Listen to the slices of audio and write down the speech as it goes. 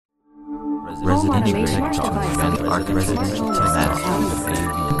Residential Tech Talk. Residential Tech Talk.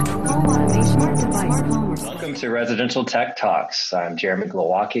 Welcome to Residential Tech Talks. I'm Jeremy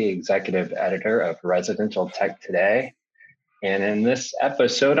Glowacki, Executive Editor of Residential Tech Today. And in this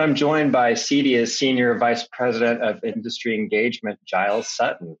episode, I'm joined by CEDIA's Senior Vice President of Industry Engagement, Giles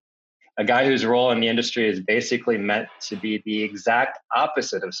Sutton, a guy whose role in the industry is basically meant to be the exact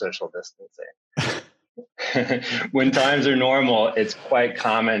opposite of social distancing. When times are normal, it's quite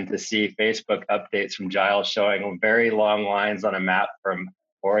common to see Facebook updates from Giles showing very long lines on a map from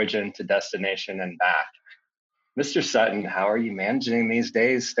origin to destination and back. Mr. Sutton, how are you managing these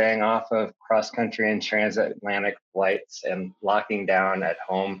days, staying off of cross-country and transatlantic flights and locking down at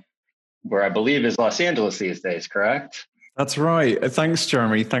home, where I believe is Los Angeles these days, correct? That's right. Thanks,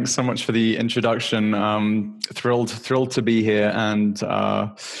 Jeremy. Thanks so much for the introduction. Thrilled to be here, and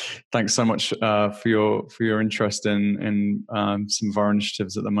thanks so much for your interest in some of our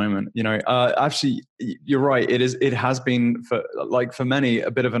initiatives at the moment. You know, actually, you're right. It has been for many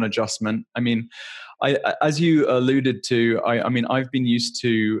a bit of an adjustment. I mean, as you alluded to, I've been used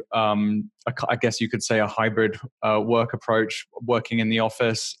to I guess you could say a hybrid work approach, working in the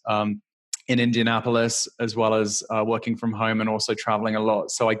office. In Indianapolis, as well as working from home and also traveling a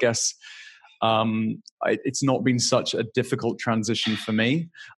lot. So I guess it's not been such a difficult transition for me,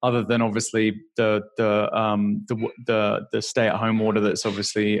 other than obviously the stay-at-home order that's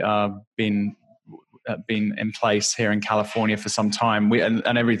obviously been in place here in California for some time.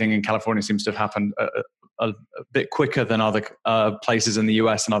 And everything in California seems to have happened a bit quicker than other places in the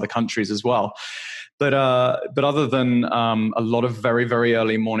US and other countries as well. But other than a lot of very, very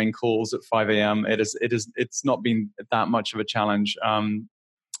early morning calls at 5 a.m., it's not been that much of a challenge.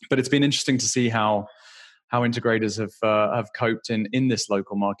 But it's been interesting to see how integrators have coped in this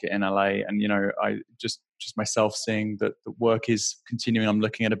local market in LA. And you know, I just myself seeing that the work is continuing. I'm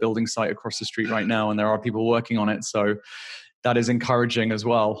looking at a building site across the street right now, and there are people working on it. So that is encouraging as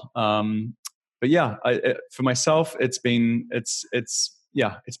well. But yeah, for myself, it's been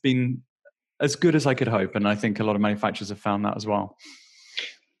as good as I could hope. And I think a lot of manufacturers have found that as well.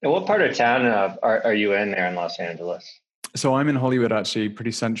 And what part of town are you in there in Los Angeles? So I'm in Hollywood, actually,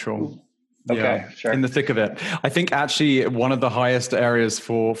 pretty central. Okay, sure. In the thick of it. I think actually one of the highest areas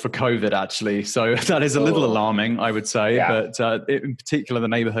for COVID, actually. So that is a little alarming, I would say, but in particular the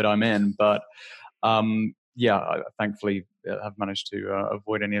neighborhood I'm in. But I thankfully have managed to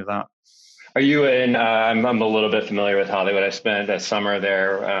avoid any of that. Are you in, I'm a little bit familiar with Hollywood. I spent a summer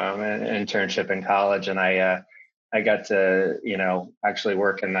there, an internship in college, and I got to, actually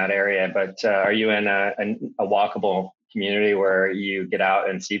work in that area. But are you in a walkable community where you get out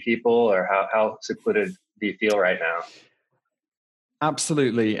and see people, or how secluded do you feel right now?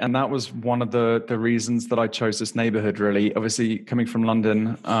 Absolutely. And that was one of the reasons that I chose this neighborhood, really. Obviously, coming from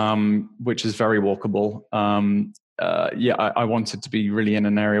London, which is very walkable. I wanted to be really in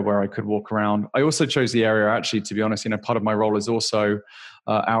an area where I could walk around. I also chose the area, actually, to be honest, part of my role is also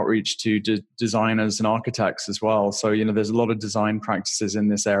outreach to designers and architects as well. So, there's a lot of design practices in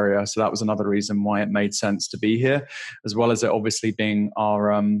this area. So that was another reason why it made sense to be here, as well as it obviously being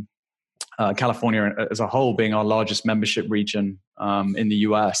our California as a whole being our largest membership region in the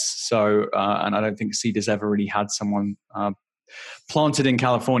US. So, and I don't think CEDIA's ever really had someone planted in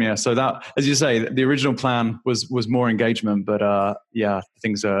California. So that, as you say, the original plan was more engagement, but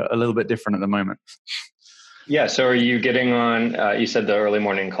things are a little bit different at the moment. Yeah. So are you getting on, you said the early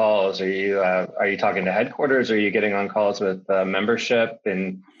morning calls, are you talking to headquarters? Or are you getting on calls with membership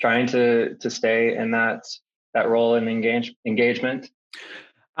and trying to stay in that role in engagement?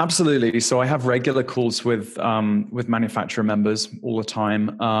 Absolutely. So I have regular calls with manufacturer members all the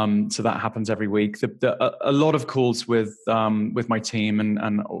time. So that happens every week. A lot of calls with my team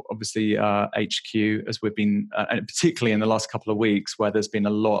and obviously HQ, as we've been, particularly in the last couple of weeks, where there's been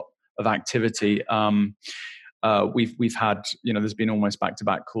a lot of activity. We've had, there's been almost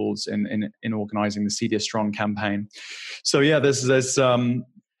back-to-back calls in organizing the CEDIA Strong campaign. So yeah, there's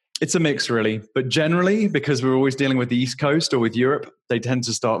it's a mix, really. But generally, because we're always dealing with the East Coast or with Europe, they tend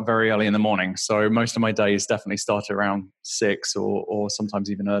to start very early in the morning. So most of my days definitely start around 6 or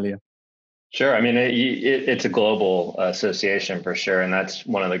sometimes even earlier. Sure. I mean, it's a global association for sure. And that's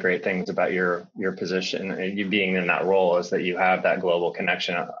one of the great things about your position and you being in that role is that you have that global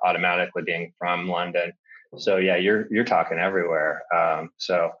connection automatically being from London. So yeah, you're talking everywhere.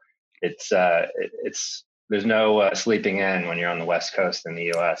 So it's there's no sleeping in when you're on the West Coast in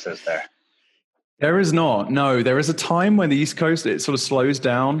the US, is there? There is not. No, there is a time when the East Coast, it sort of slows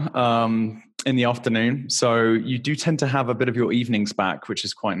down in the afternoon. So you do tend to have a bit of your evenings back, which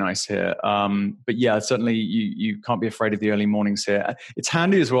is quite nice here. But yeah, certainly you can't be afraid of the early mornings here. It's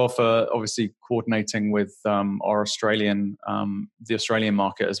handy as well for obviously coordinating with our the Australian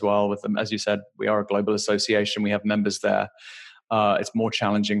market as well. With them, as you said, we are a global association. We have members there. It's more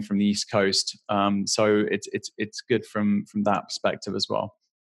challenging from the East Coast. So it's good from that perspective as well.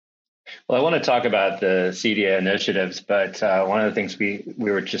 Well, I want to talk about the CEDIA initiatives, but one of the things we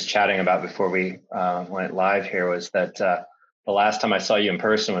were just chatting about before we went live here was that the last time I saw you in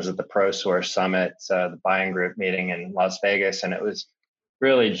person was at the ProSource Summit, the buying group meeting in Las Vegas, and it was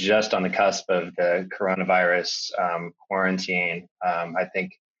really just on the cusp of the coronavirus quarantine. I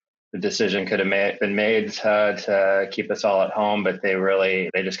think the decision could have been made to keep us all at home, but they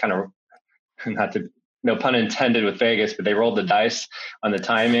just kind of, not to, no pun intended with Vegas, but they rolled the dice on the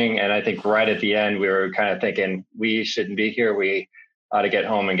timing. And I think right at the end, we were kind of thinking we shouldn't be here. We ought to get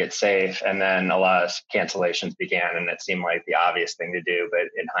home and get safe. And then a lot of cancellations began, and it seemed like the obvious thing to do. But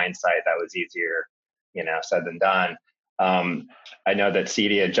in hindsight, that was easier, said than done. I know that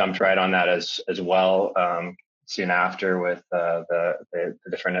CEDIA jumped right on that as well soon after with the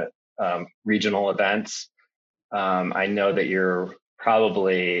different regional events. I know that you're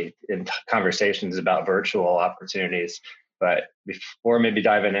probably in conversations about virtual opportunities, but before maybe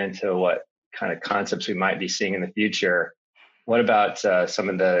diving into what kind of concepts we might be seeing in the future, what about some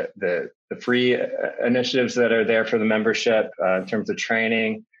of the free initiatives that are there for the membership in terms of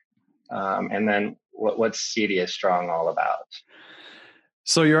training? And then what's CEDIA Strong all about?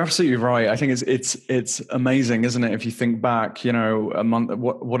 So you're absolutely right. I think it's amazing, isn't it? If you think back, a month,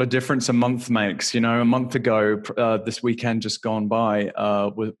 what a difference a month makes. A month ago, this weekend just gone by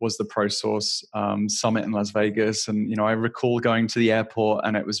was the ProSource Summit in Las Vegas, and I recall going to the airport,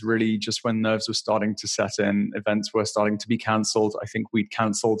 and it was really just when nerves were starting to set in. Events were starting to be cancelled. I think we'd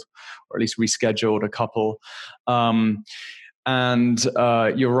cancelled, or at least rescheduled a couple. And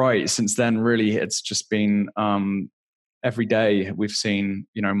you're right. Since then, really, it's just been. Every day we've seen,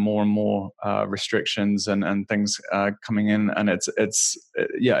 more and more restrictions and things coming in, and it's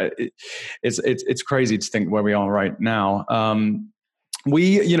crazy to think where we are right now.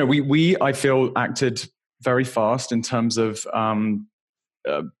 We I feel acted very fast in terms of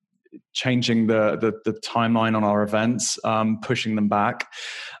changing the timeline on our events, pushing them back.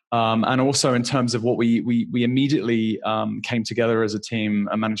 And also in terms of what we immediately came together as a team,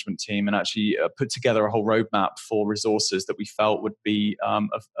 a management team, and actually put together a whole roadmap for resources that we felt would be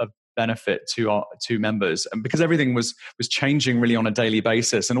of benefit to our members, and because everything was changing really on a daily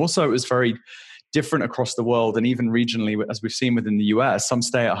basis, and also it was very different across the world, and even regionally, as we've seen within the US, some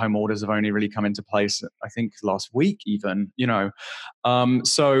stay-at-home orders have only really come into place, I think, last week even.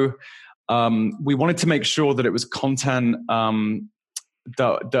 So we wanted to make sure that it was content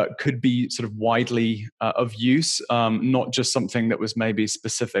that could be sort of widely of use, not just something that was maybe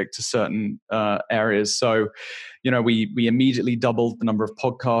specific to certain areas. So, we immediately doubled the number of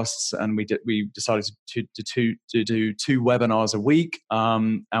podcasts, and we decided to do 2 webinars a week,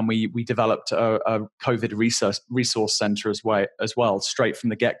 and we developed a COVID resource center as well, straight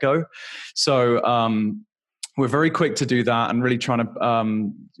from the get-go. So we're very quick to do that, and really trying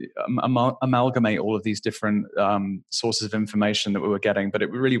to amalgamate all of these different sources of information that we were getting. But it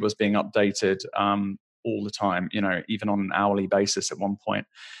really was being updated all the time, even on an hourly basis at one point.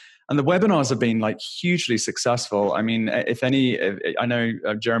 And the webinars have been hugely successful. I mean, I know,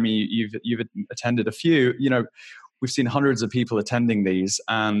 Jeremy, you've attended a few. We've seen hundreds of people attending these,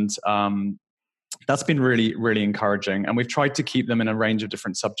 and that's been really, really encouraging. And we've tried to keep them in a range of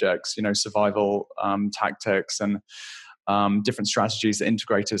different subjects, survival tactics and different strategies that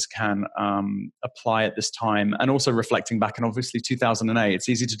integrators can apply at this time. And also reflecting back on obviously 2008, it's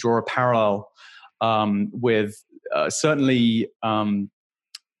easy to draw a parallel with certainly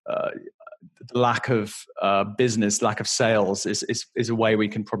the lack of business, lack of sales is a way we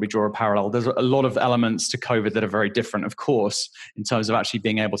can probably draw a parallel. There's a lot of elements to COVID that are very different, of course, in terms of actually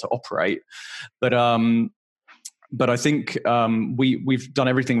being able to operate. But I think we've done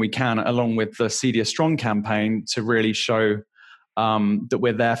everything we can, along with the CEDIA Strong campaign, to really show that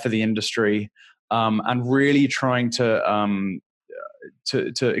we're there for the industry, and really trying to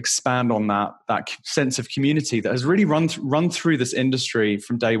expand on that sense of community that has really run through this industry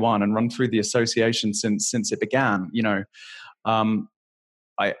from day one, and run through the association since it began.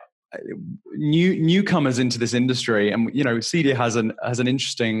 Newcomers into this industry, and CEDIA has an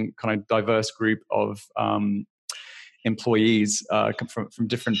interesting kind of diverse group of employees from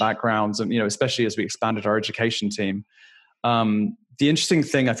different backgrounds, and especially as we expanded our education team. the interesting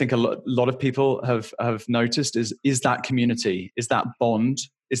thing I think a lot of people have noticed is that community, is that bond,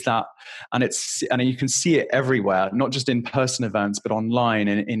 is that, and you can see it everywhere, not just in person events, but online,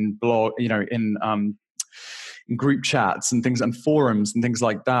 in blog, in group chats and things, and forums and things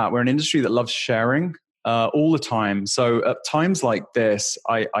like that. We're an industry that loves sharing all the time. So at times like this,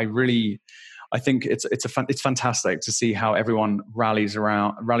 I think it's fantastic to see how everyone rallies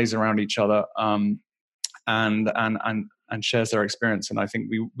around each other, and shares their experience. And I think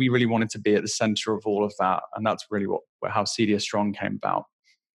we really wanted to be at the center of all of that, and that's really how CDS Strong came about.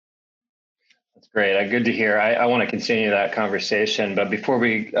 That's great. Good to hear. I want to continue that conversation, but before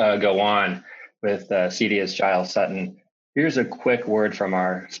we go on with CDS Giles Sutton, here's a quick word from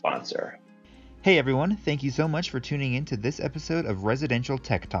our sponsor. Hey everyone, thank you so much for tuning in to this episode of Residential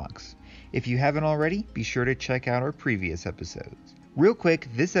Tech Talks. If you haven't already, be sure to check out our previous episodes. Real quick,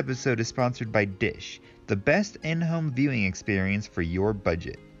 this episode is sponsored by Dish, the best in-home viewing experience for your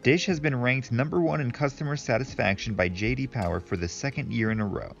budget. Dish has been ranked #1 in customer satisfaction by J.D. Power for the second year in a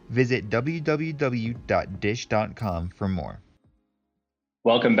row. Visit www.dish.com for more.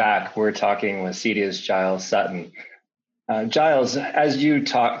 Welcome back. We're talking with CDS Giles Sutton. Giles, as you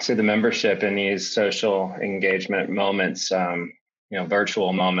talk to the membership in these social engagement moments,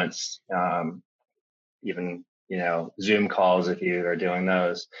 virtual moments, even Zoom calls if you are doing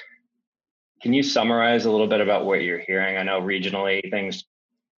those, can you summarize a little bit about what you're hearing? I know regionally things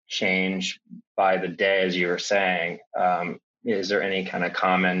change by the day, as you were saying. Is there any kind of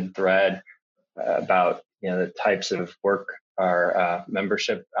common thread about the types of work our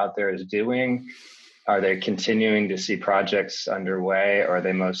membership out there is doing? Are they continuing to see projects underway, or are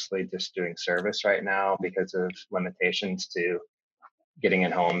they mostly just doing service right now because of limitations to getting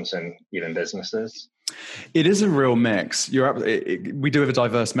in homes and even businesses? It is a real mix. We do have a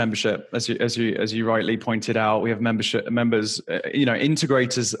diverse membership, as you rightly pointed out. We have members,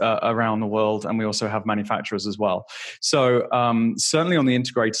 integrators around the world, and we also have manufacturers as well. So certainly on the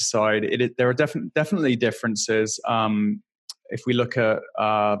integrator side, there are definitely differences. If we look at,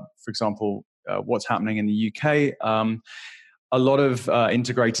 for example, what's happening in the UK. A lot of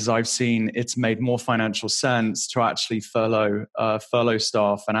integrators I've seen, it's made more financial sense to actually furlough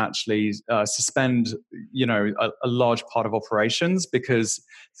staff and actually suspend, a large part of operations, because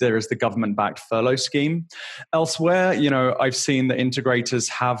there is the government-backed furlough scheme. Elsewhere, I've seen that integrators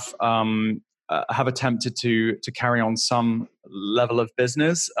have attempted to carry on some level of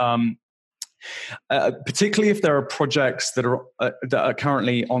business. Particularly if there are projects that are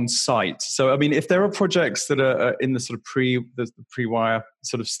currently on site. So, I mean, if there are projects that are in the sort of pre-wire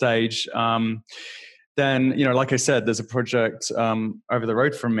sort of stage, then, like I said, there's a project over the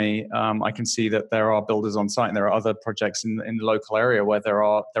road from me. I can see that there are builders on site, and there are other projects in the local area where there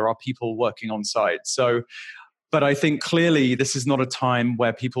are people working on site. So, but I think clearly this is not a time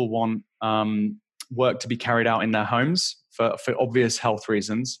where people want work to be carried out in their homes for obvious health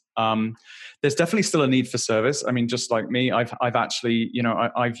reasons. There's definitely still a need for service. I mean, just like me, I've actually,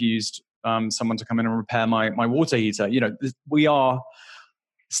 I've used someone to come in and repair my water heater. We are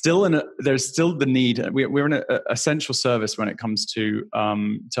still there's still the need. We're in an essential service when it comes to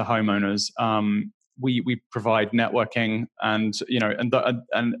homeowners. We provide networking, and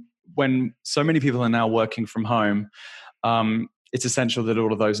and when so many people are now working from home, it's essential that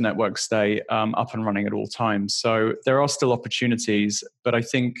all of those networks stay up and running at all times. So there are still opportunities, but I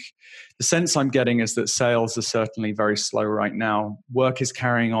think the sense I'm getting is that sales are certainly very slow right now. Work is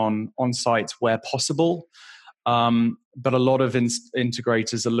carrying on site where possible, but a lot of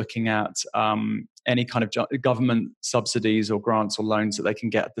integrators are looking at any kind of government subsidies or grants or loans that they can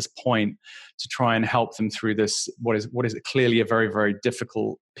get at this point to try and help them through this, what is clearly a very, very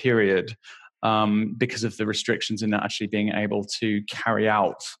difficult period. Because of the restrictions in actually being able to carry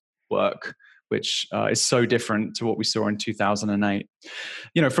out work, which is so different to what we saw in 2008.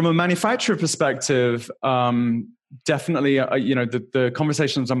 From a manufacturer perspective, definitely, the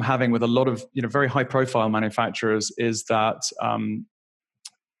conversations I'm having with a lot of very high-profile manufacturers is that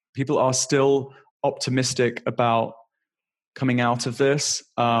people are still optimistic about coming out of this.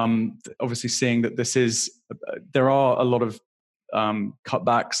 Obviously, seeing that there are a lot of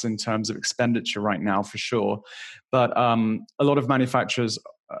cutbacks in terms of expenditure right now, for sure. But a lot of manufacturers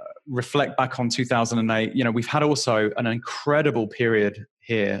reflect back on 2008. We've had also an incredible period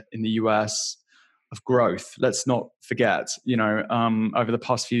here in the US of growth. Let's not forget, over the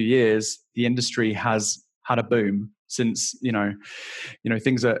past few years, the industry has had a boom since,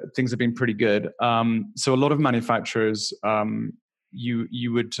 things have been pretty good. So a lot of manufacturers,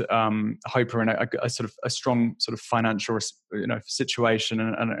 you would hope are in a sort of a strong sort of financial situation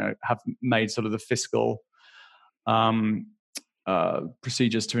and have made sort of the fiscal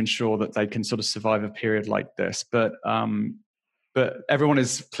procedures to ensure that they can sort of survive a period like this. But everyone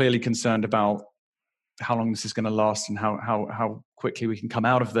is clearly concerned about how long this is going to last and how quickly we can come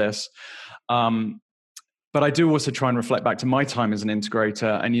out of this. But I do also try and reflect back to my time as an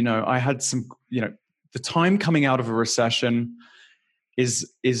integrator. And, I had some, the time coming out of a recession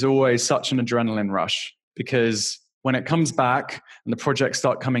is always such an adrenaline rush, because when it comes back and the projects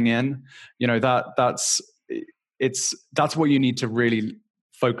start coming in, that's what you need to really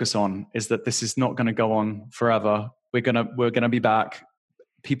focus on, is that this is not going to go on forever. We're going to be back.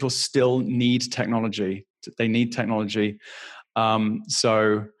 People still need technology. They need technology. And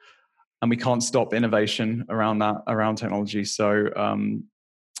we can't stop innovation around technology. So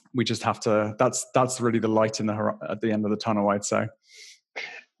we just have to, that's really the light at the end of the tunnel, I'd say.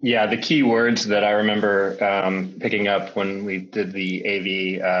 Yeah, the key words that I remember picking up when we did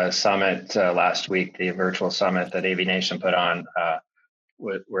the AV summit last week, the virtual summit that AV Nation put on,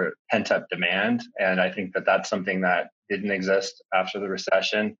 were pent-up demand. And I think that that's something that didn't exist after the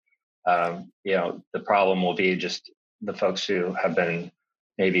recession. The problem will be just the folks who have been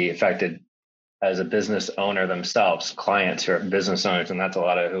maybe affected as a business owner themselves, clients who are business owners, and that's a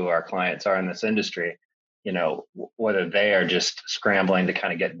lot of who our clients are in this industry, whether they are just scrambling to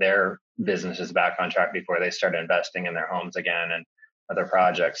kind of get their businesses back on track before they start investing in their homes again and other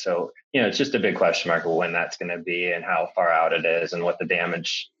projects. So, it's just a big question mark of when that's going to be and how far out it is and what the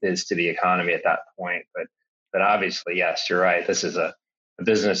damage is to the economy at that point. But obviously, yes, you're right. This is a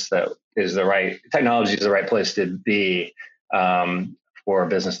business that is technology is the right place to be for a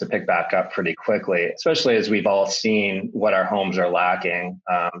business to pick back up pretty quickly, especially as we've all seen what our homes are lacking.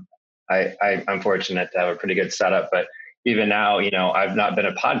 I'm fortunate to have a pretty good setup, but even now, I've not been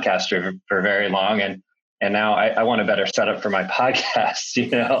a podcaster for very long, and now I want a better setup for my podcast,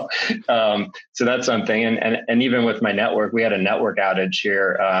 so that's something. And even with my network, we had a network outage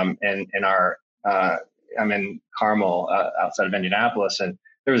here in our, I'm in Carmel outside of Indianapolis, and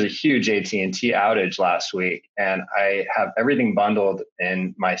there was a huge AT&T outage last week, and I have everything bundled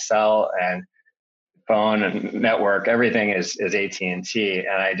in my cell and phone and network. Everything is AT&T.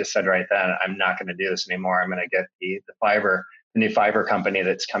 And I just said right then, I'm not going to do this anymore. I'm going to get the new fiber company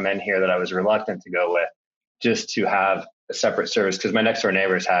that's come in here that I was reluctant to go with, just to have a separate service, because my next door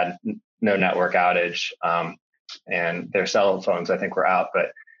neighbors had no network outage, and their cell phones, I think, were out, but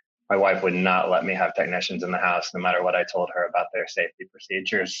my wife would not let me have technicians in the house, no matter what I told her about their safety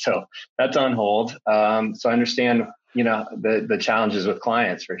procedures. So that's on hold. So I understand, the challenges with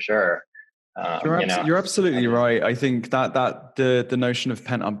clients for sure. You're absolutely right. I think that the notion of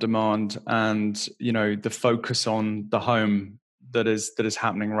pent up demand and, the focus on the home that is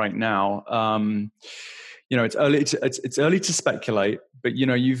happening right now. It's early to speculate, but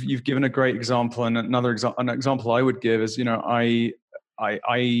you've given a great example, and an example I would give is,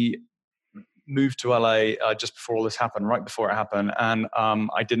 I moved to LA just before all this happened, right before it happened, and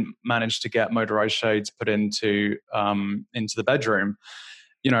I didn't manage to get motorized shades put into the bedroom.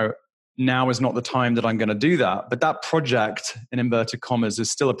 Now is not the time that I'm going to do that. But that project, in inverted commas, is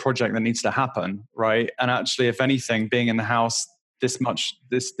still a project that needs to happen, right? And actually, if anything, being in the house this much,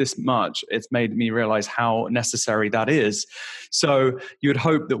 it's made me realize how necessary that is. So you would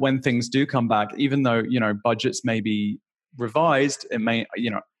hope that when things do come back, even though, budgets may be revised, it may,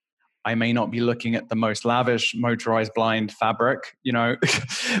 I may not be looking at the most lavish motorized blind fabric,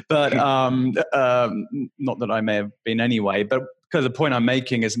 but not that I may have been anyway, but because the point I'm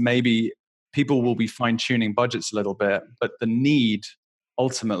making is maybe people will be fine-tuning budgets a little bit, but the need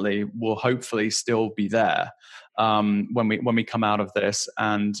ultimately will hopefully still be there when we come out of this.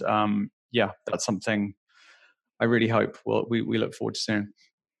 And that's something I really hope we look forward to soon.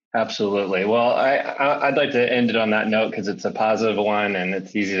 Absolutely. Well, I'd like to end it on that note, because it's a positive one, and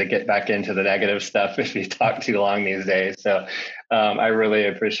it's easy to get back into the negative stuff if you talk too long these days. So I really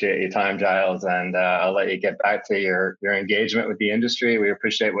appreciate your time, Giles, and I'll let you get back to your engagement with the industry. We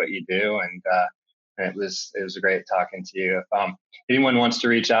appreciate what you do, and it was great talking to you. If anyone wants to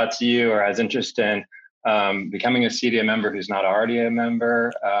reach out to you or has interest in becoming a CEDIA member who's not already a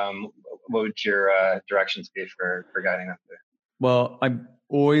member, what would your directions be for guiding them through? Well, I'm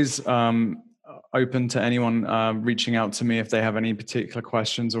always open to anyone reaching out to me if they have any particular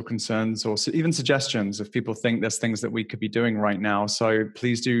questions or concerns, or even suggestions if people think there's things that we could be doing right now. So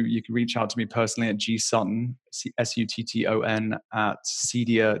please do. You can reach out to me personally at gsutton, SUTTON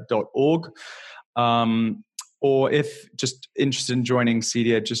 @cedia.org. Or if just interested in joining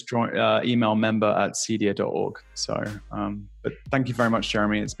CEDIA, just email member@cedia.org. So, but thank you very much,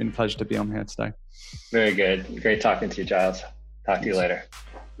 Jeremy. It's been a pleasure to be on here today. Very good. Great talking to you, Giles. Talk to you later.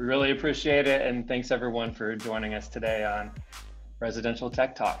 We really appreciate it. And thanks everyone for joining us today on Residential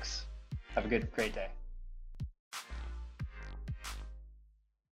Tech Talks. Have a great day.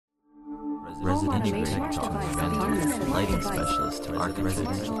 Residential Tech Talks, vendor, lighting specialist,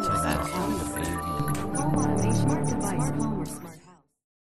 residential tech.